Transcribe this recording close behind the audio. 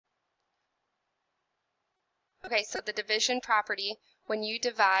Okay, so the division property, when you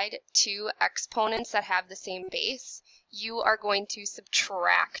divide two exponents that have the same base, you are going to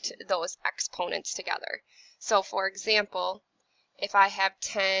subtract those exponents together. So for example, if I have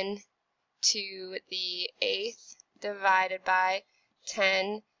 10 to the 8th divided by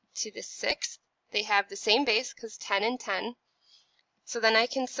 10 to the 6th, they have the same base because 10 and 10. So then I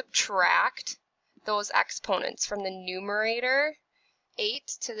can subtract those exponents from the numerator 8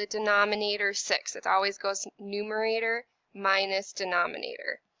 to the denominator 6. It always goes numerator minus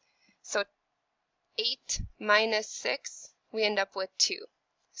denominator. So 8 minus 6, we end up with 2.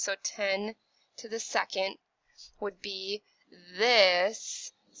 So 10 to the 2nd would be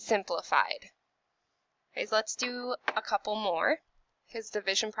this simplified. Okay, so let's do a couple more. His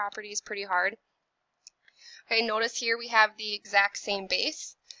division property is pretty hard. Okay, notice here we have the exact same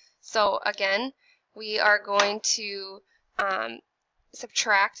base. So again, we are going to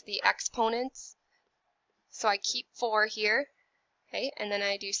subtract the exponents. So I keep 4 here, okay, and then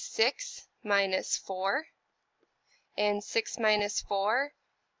I do 6 minus 4, and 6 minus 4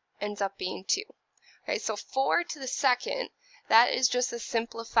 ends up being 2. Okay, so 4 to the 2nd, that is just a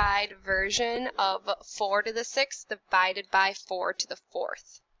simplified version of 4 to the 6th divided by 4 to the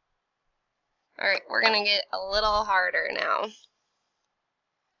 4th. Alright, we're going to get a little harder now.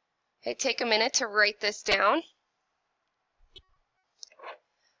 Okay, take a minute to write this down.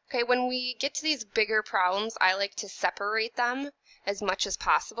 Okay, when we get to these bigger problems, I like to separate them as much as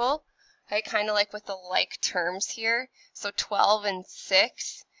possible. Okay, kind of like with the like terms here. So 12 and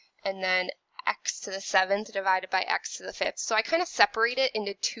 6, and then x to the 7th divided by x to the 5th. So I kind of separate it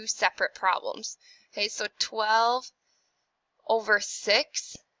into two separate problems. Okay, so 12 over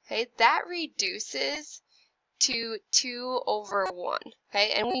 6, okay, that reduces to 2 over 1.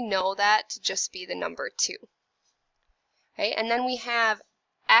 Okay, and we know that to just be the number 2. Okay, and then we have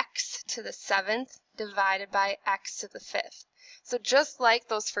x to the 7th divided by x to the 5th. So just like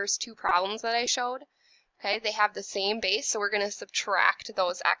those first two problems that I showed, okay, they have the same base, so we're going to subtract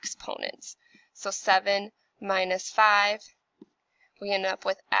those exponents. So 7 minus 5, we end up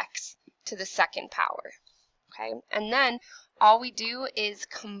with x to the 2nd power. Okay, and then all we do is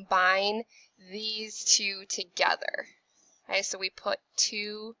combine these two together. Okay, so we put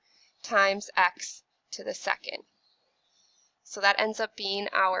 2 times x to the 2nd. So that ends up being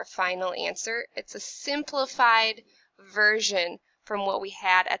our final answer. It's a simplified version from what we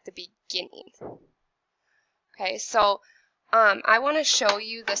had at the beginning. Okay, so I want to show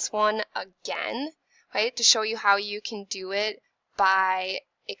you this one again, right, to show you how you can do it by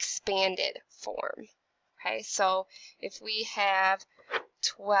expanded form. Okay, so if we have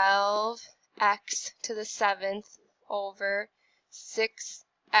 12x to the 7th over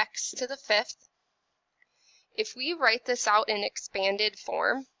 6x to the 5th, if we write this out in expanded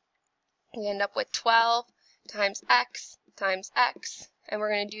form, we end up with 12 times x, and we're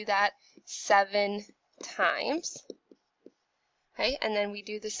going to do that 7 times. Okay, and then we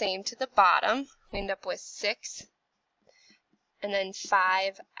do the same to the bottom. We end up with 6 and then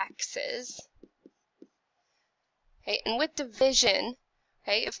 5 x's. Okay, and with division,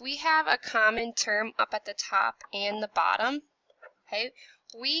 okay, if we have a common term up at the top and the bottom, okay,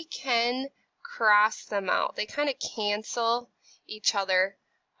 we can cross them out. They kind of cancel each other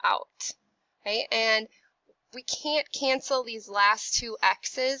out. Okay, and we can't cancel these last two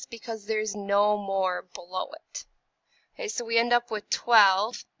x's because there's no more below it. Okay, so we end up with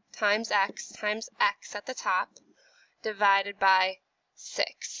 12 times x at the top divided by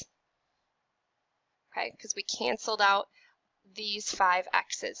 6. Okay, because we canceled out these 5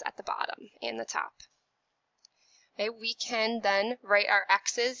 x's at the bottom and the top. Okay, we can then write our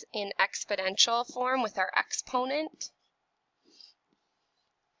x's in exponential form with our exponent.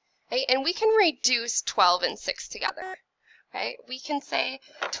 Okay, and we can reduce 12 and 6 together. Okay, we can say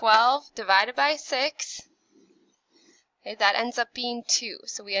 12 divided by 6, okay, that ends up being 2.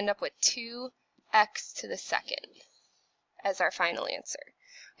 So we end up with 2x to the 2nd as our final answer.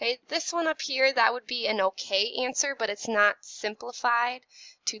 Okay, this one up here, that would be an okay answer, but it's not simplified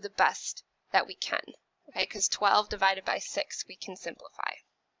to the best that we can. Okay, because 12 divided by 6 we can simplify.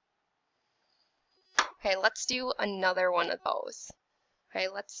 Okay, let's do another one of those. Okay,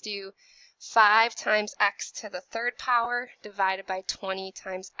 let's do 5 times x to the 3rd power divided by 20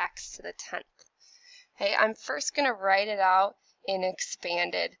 times x to the 10th. Okay, I'm first going to write it out in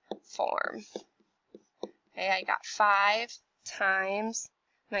expanded form. Okay, I got 5 times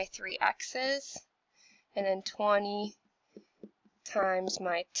my 3 x's, and then 20 times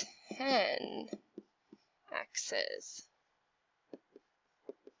my 10 x's.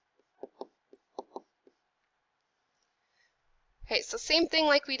 Okay, so same thing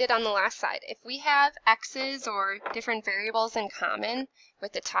like we did on the last side. If we have x's or different variables in common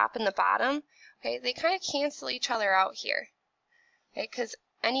with the top and the bottom, okay, they kind of cancel each other out here, okay, because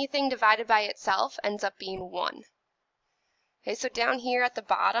anything divided by itself ends up being 1. Okay, so down here at the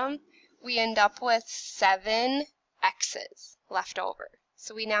bottom, we end up with 7 x's left over.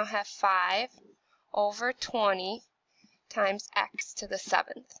 So we now have 5 over 20 times x to the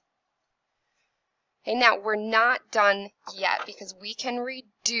 7th. Okay, now we're not done yet because we can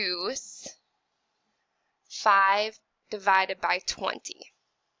reduce 5 divided by 20.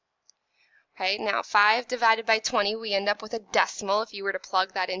 Okay, now 5 divided by 20, we end up with a decimal if you were to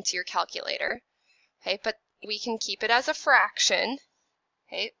plug that into your calculator. Okay, but we can keep it as a fraction.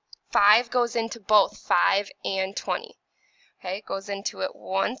 Okay, 5 goes into both 5 and 20. Okay, it goes into it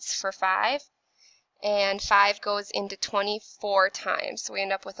once for 5, and 5 goes into 24 times. So we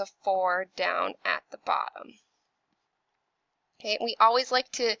end up with a 4 down at the bottom. Okay, we always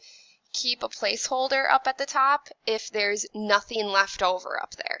like to keep a placeholder up at the top if there's nothing left over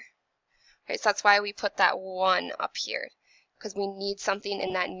up there. Okay, so that's why we put that 1 up here, because we need something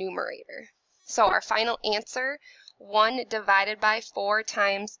in that numerator. So our final answer, 1 divided by 4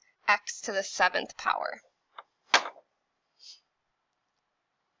 times x to the 7th power.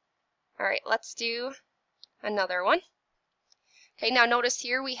 All right, let's do another one. Okay, now notice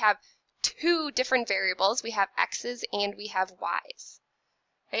here we have 2 different variables. We have x's and we have y's.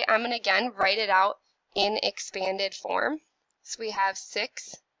 Okay, I'm going to again write it out in expanded form. So we have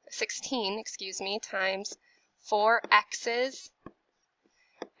 16 times 4 x's,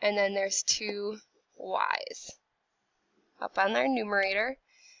 and then there's 2 y's up on our numerator.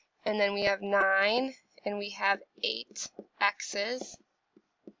 And then we have 9 and we have 8 x's.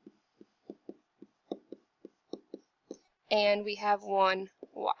 And we have 1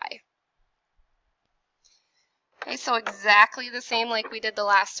 y. Okay, so exactly the same like we did the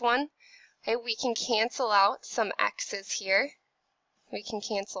last one. Okay, we can cancel out some x's here. We can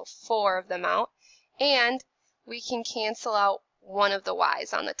cancel 4 of them out. And we can cancel out 1 of the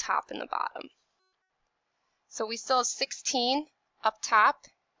y's on the top and the bottom. So we still have 16 up top.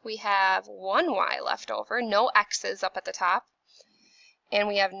 We have 1 y left over, no x's up at the top. And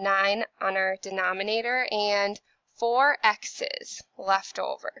we have 9 on our denominator and 4 x's left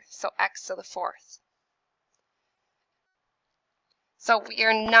over, so x to the 4th. So we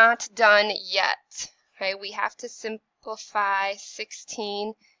are not done yet. Okay, we have to simplify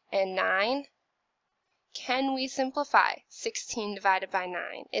 16 and 9. Can we simplify 16 divided by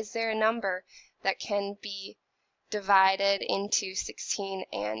 9? Is there a number that can be divided into 16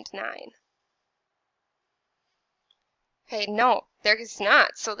 and 9? Okay, no, there is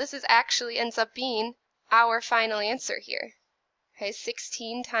not. So this is actually ends up being our final answer here. Okay,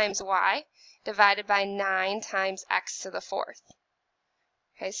 16 times y divided by 9 times x to the 4th.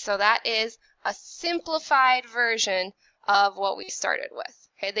 Okay, so that is a simplified version of what we started with.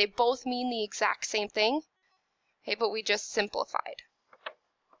 Okay, they both mean the exact same thing, okay, but we just simplified.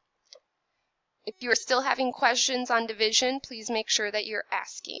 If you are still having questions on division, please make sure that you're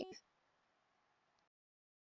asking.